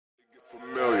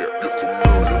get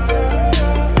familiar.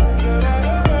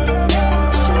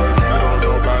 So if you don't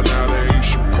know by now, then you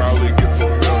should probably get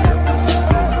familiar.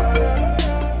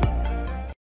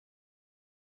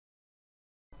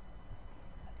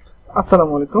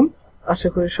 আসসালামু আলাইকুম, আশা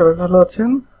করি সবাই ভালো আছেন।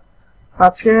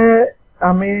 আজকে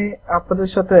আমি আপনাদের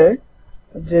সাথে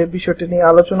যে বিষয়টি নিয়ে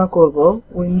আলোচনা করব,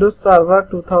 উইন্ডোজ সার্ভার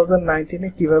 2019 এ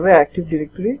কিভাবে অ্যাক্টিভ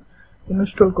ডিরেক্টরি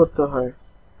ইনস্টল করতে হয়।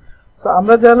 সো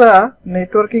আমরা যারা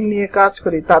নেটওয়ার্কিং নিয়ে কাজ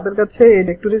করি তাদের কাছে এই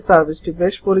ডিরেক্টরি সার্ভিসটি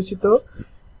বেশ পরিচিত।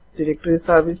 ডিরেক্টরি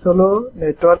সার্ভিস হলো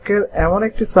নেটওয়ার্কের এমন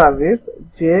একটি সার্ভিস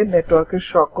যে নেটওয়ার্কের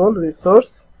সকল রিসোর্স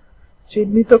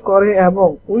চিহ্নিত করে এবং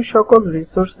ওই সকল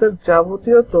রিসোর্সের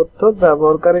যাবতীয় তথ্য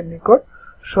ব্যবহারকারীর নিকট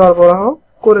সরবরাহ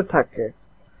করে থাকে।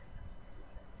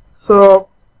 সো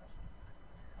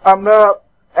আমরা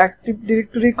অ্যাক্টিভ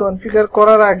ডিরেক্টরি কনফিগার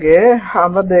করার আগে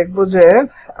আমরা দেখব যে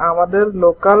আমাদের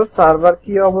লোকাল সার্ভার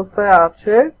কি অবস্থায়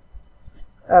আছে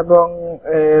এবং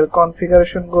এর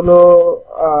কনফিগারেশন গুলো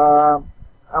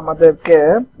আমাদেরকে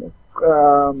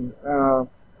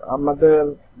আমাদের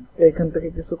এখান থেকে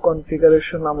কিছু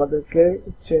কনফিগারেশন আমাদেরকে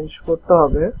চেঞ্জ করতে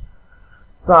হবে।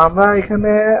 সো আমরা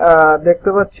এখানে দেখতে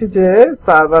পাচ্ছি যে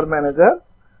সার্ভার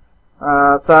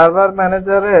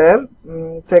ম্যানেজারের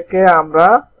থেকে আমরা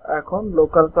এখন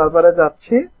লোকাল সার্ভারে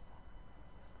যাচ্ছি।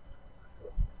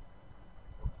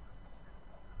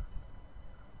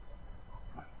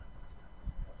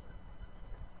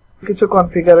 কিছু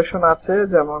কনফিগারেশন আছে,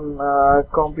 যেমন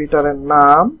কম্পিউটারের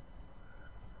নাম,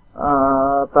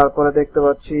 তারপরে দেখতে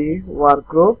পাচ্ছি ওয়ার্ক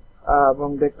গ্রুপ, এবং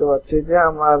দেখতে পাচ্ছি যে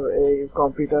আমার এই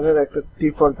কম্পিউটারের একটা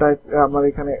ডিফল্ট টাইপ, আমার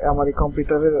এই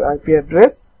কম্পিউটারের আইপি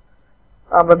অ্যাড্রেস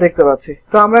আমরা দেখতে পাচ্ছি।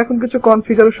 তো আমরা এখন কিছু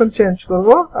কনফিগারেশন চেঞ্জ করব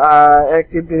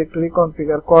অ্যাক্টিভ ডিরেক্টরি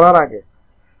কনফিগার করার আগে।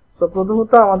 সো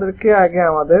প্রথমত আমাদেরকে আগে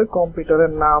আমাদের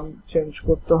কম্পিউটারের নাম চেঞ্জ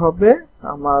করতে হবে।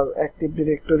 আমার অ্যাক্টিভ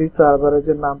ডিরেক্টরি সার্ভারে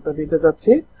যে নামটা দিতে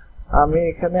যাচ্ছি আমি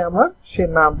এখানে আমার সেই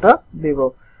নামটা দিব।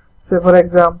 সে ফর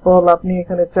এক্সাম্পল আপনি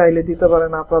এখানে চাইলে দিতে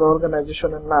পারেন আপনার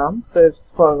অর্গানাইজেশনের নাম,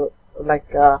 ফর লাইক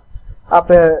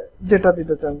আপনি যেটা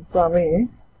দিতে চান। তো আমি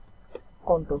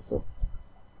কন্ট্রোল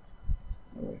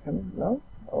এখানে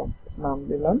নাম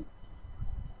দিলাম।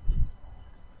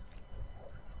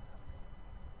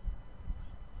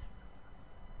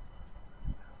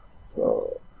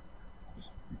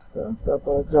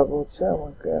 তারপরে যাব হচ্ছে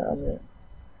আমাকে আমি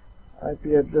আইপি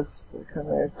অ্যাড্রেস,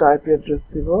 এখানে একটা আইপি অ্যাড্রেস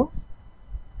দিব।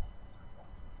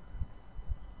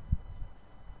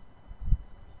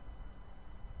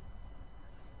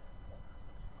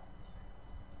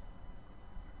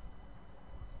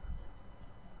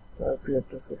 আইপি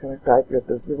অ্যাড্রেস, এখানে একটা আইপি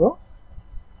অ্যাড্রেস দিব।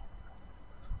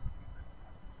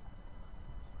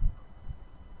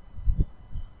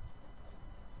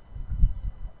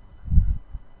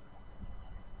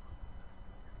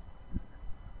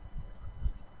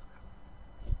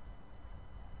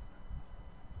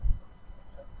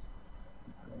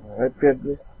 আইপি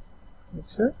অ্যাড্রেস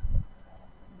হচ্ছে,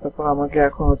 তারপর আমাকে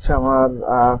এখন হচ্ছে আমার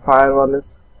ফায়ারওয়ালের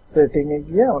সেটিং এ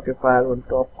গিয়ে আমাকে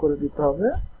ফায়ারওয়ালটা অফ করে দিতে হবে।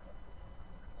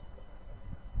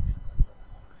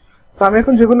 সো আমি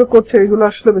এখন যেগুলো করছি এগুলো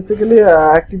আসলে বেসিক্যালি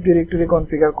অ্যাক্টিভ ডিরেক্টরি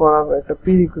কনফিগার করার একটা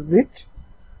প্রিরিকুইজিট,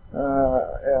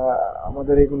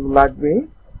 আমাদের এগুলো লাগবেই।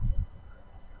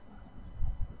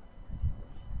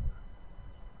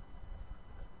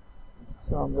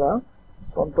 সো আমরা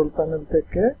কন্ট্রোল প্যানেল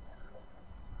থেকে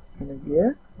এখানে গিয়ে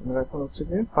আমরা এখন হচ্ছে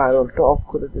যে ফায়ারওয়ালটা অফ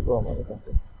করে দেব আমার এখান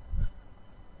থেকে।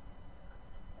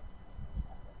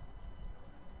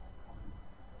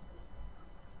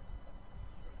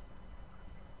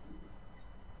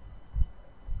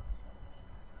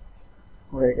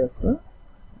 হয়ে গেছে,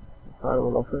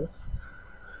 ফায়ারওয়াল অফ হয়ে গেছে।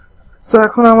 সো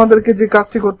এখন আমাদেরকে যে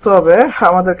কাজটি করতে হবে,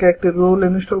 আমাদেরকে একটি রুল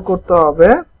ইনস্টল করতে হবে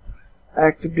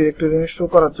অ্যাক্টিভ ডিরেক্টরি ইনস্টল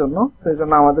করার জন্য। সেই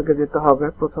জন্য আমাদেরকে যেতে হবে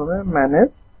প্রথমে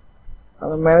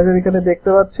ম্যানেজার, এখানে দেখতে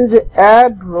পাচ্ছি যে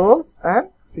অ্যাড রোলস এন্ড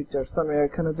ফিচার্স। আমি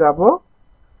এখানে যাব,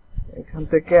 এখান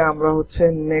থেকে আমরা হচ্ছে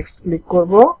নেক্সট ক্লিক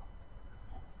করব।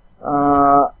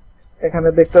 এখানে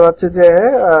দেখতে পাচ্ছি যে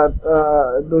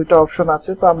দুইটা অপশন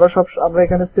আছে, তো আমরা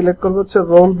এখানে সিলেক্ট করব হচ্ছে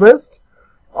role based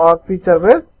or feature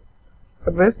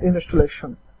based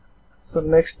installation. So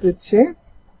next দিচ্ছি,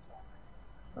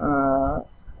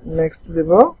 নেক্সট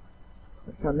দিব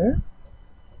এখানে।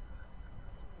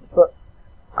 সো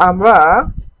আমরা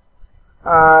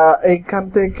এইখান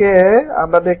থেকে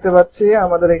আমরা দেখতে পাচ্ছি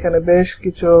আমাদের এখানে বেশ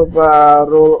কিছু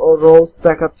রোলস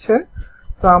দেখাচ্ছে।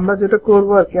 সো আমরা যেটা করব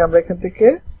আর কি, আমরা এখান থেকে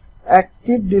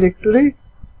অ্যাক্টিভ ডিরেক্টরি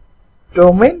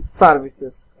ডোমেইন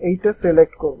সার্ভিসেস এইটা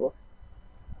সিলেক্ট করব।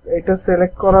 এটা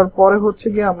সিলেক্ট করার পরে হচ্ছে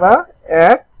গিয়ে আমরা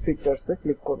অ্যাড ফিচারস এ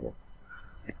ক্লিক করব।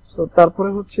 সো তারপরে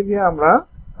হচ্ছে গিয়ে আমরা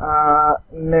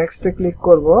নেক্সট এ ক্লিক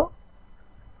করব।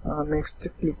 নেক্সট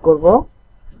ক্লিক করব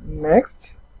নেক্সট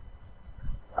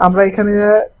আমরা এখানে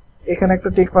একটা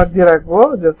টিক মার্ক দিয়ে রাখবো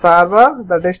যে server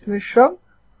the destination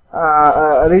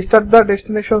restart the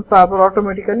destination server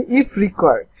automatically if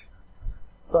required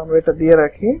so আমরা এটা দিয়ে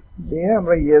রাখি দিয়ে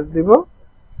আমরা ইয়েস দিব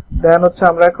দেন হচ্ছে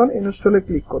আমরা এখন ইনস্টলে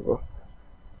ক্লিক করব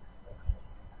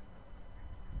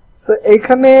সো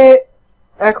এখানে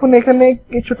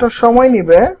কিছুটা সময়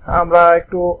নেবে আমরা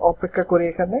একটু অপেক্ষা করি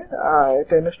এখানে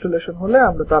এটা ইনস্টলেশন হলে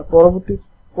আমরা তার পরবর্তী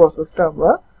প্রসেসটা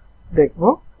আমরা দেখব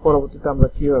পরবর্তীতে আমরা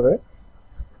কিভাবে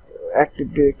অ্যাক্টিভ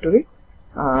ডিরেক্টরি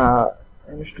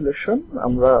ইনস্টলেশন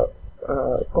আমরা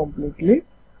কমপ্লিটলি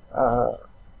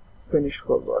ফিনিশ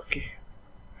করব আর কি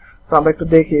সো আমরা একটু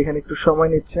দেখি এখানে একটু সময়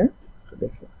নিচ্ছে একটু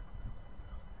দেখি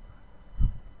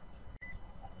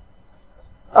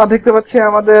দেখতে পাচ্ছি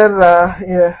আমাদের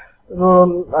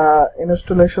রোল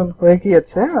ইনস্টলেশন হয়ে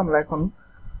গিয়েছে আমরা এখন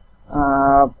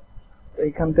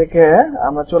এইখান থেকে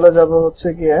আমরা চলে যাব হচ্ছে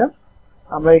গিয়ে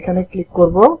আমরা এখানে ক্লিক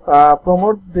করব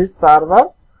promote this server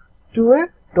two A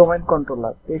domain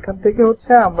controller এখান থেকে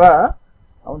হচ্ছে আমরা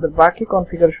আমাদের বাকি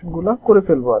কনফিগারেশন গুলো করে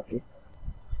ফেলবো আর কি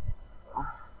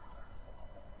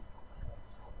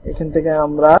এখান থেকে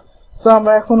আমরা সো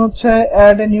আমরা এখন হচ্ছে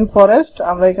অ্যাড এ নিউ ফরেস্ট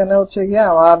আমরা এখানে হচ্ছে গিয়ে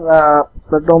আমার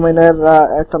ডোমেইনের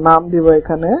একটা নাম দিব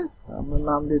এখানে আমরা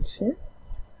নাম দিচ্ছি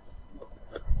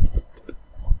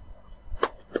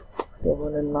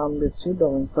ডোমেইনের নাম দিচ্ছি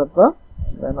ডোমেইন সার্ভার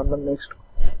দেন আমরা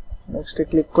নেক্সটে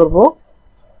ক্লিক করব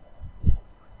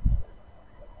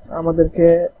আমাদেরকে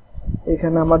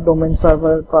এখানে আমার ডোমেইন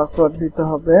সার্ভারের পাসওয়ার্ড দিতে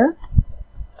হবে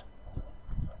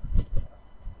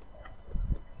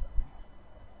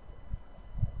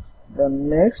দেন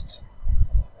নেক্সট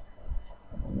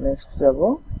যাব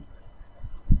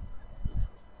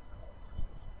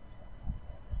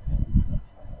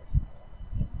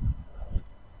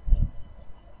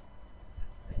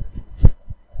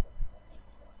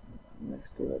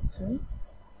নেক্সট যাচ্ছে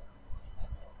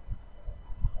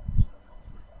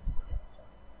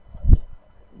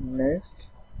নেক্সট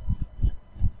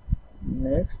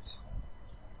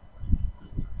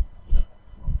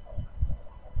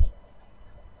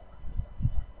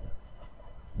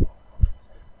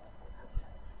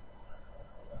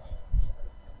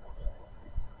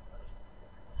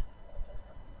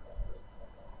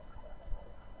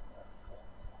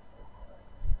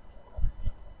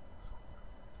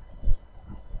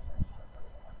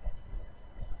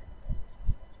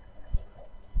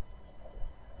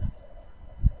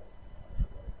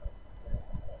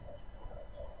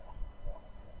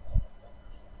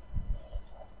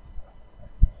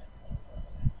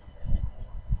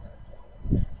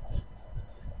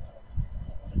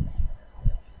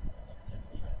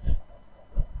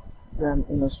দেন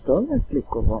ইনস্টল ক্লিক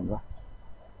করব আমরা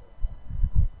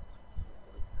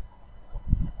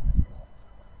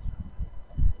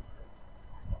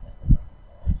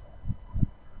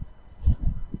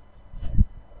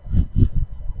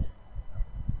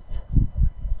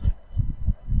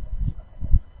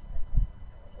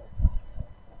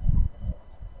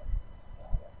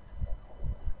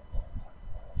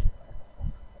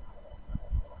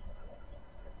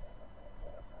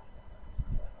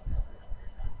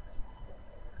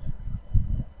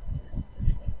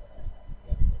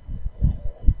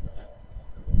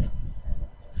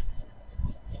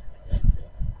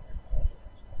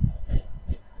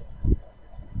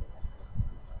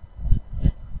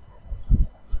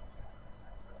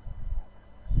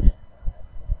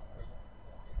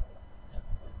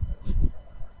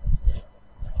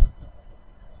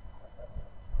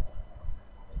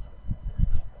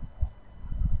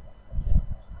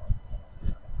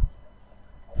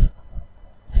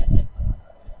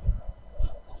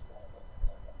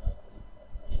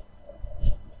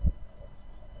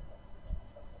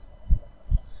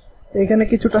এখানে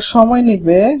কিছুটা সময়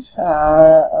নিবে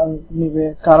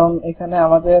কারণ এখানে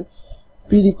আমাদের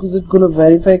প্রিরিকুইজিট গুলো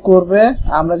ভেরিফাই করবে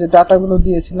আমরা যে ডাটাগুলো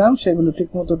দিয়েছিলাম সেগুলো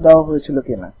ঠিকমতো দেওয়া হয়েছিল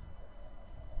কিনা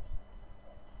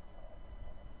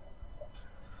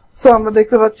সো আমরা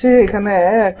দেখতে পাচ্ছি এখানে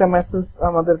একটা মেসেজ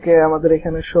আমাদের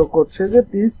এখানে শো করছে যে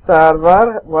this server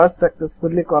was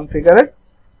successfully কনফিগারেড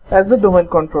as a domain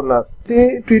controller এই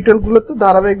টিউটোরিয়ালগুলোতে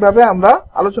ধারাবাহিকভাবে আমরা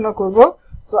আলোচনা করব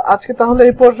সো আজকে তাহলে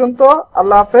এই পর্যন্ত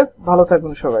আল্লাহ হাফেজ ভালো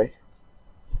থাকুন সবাই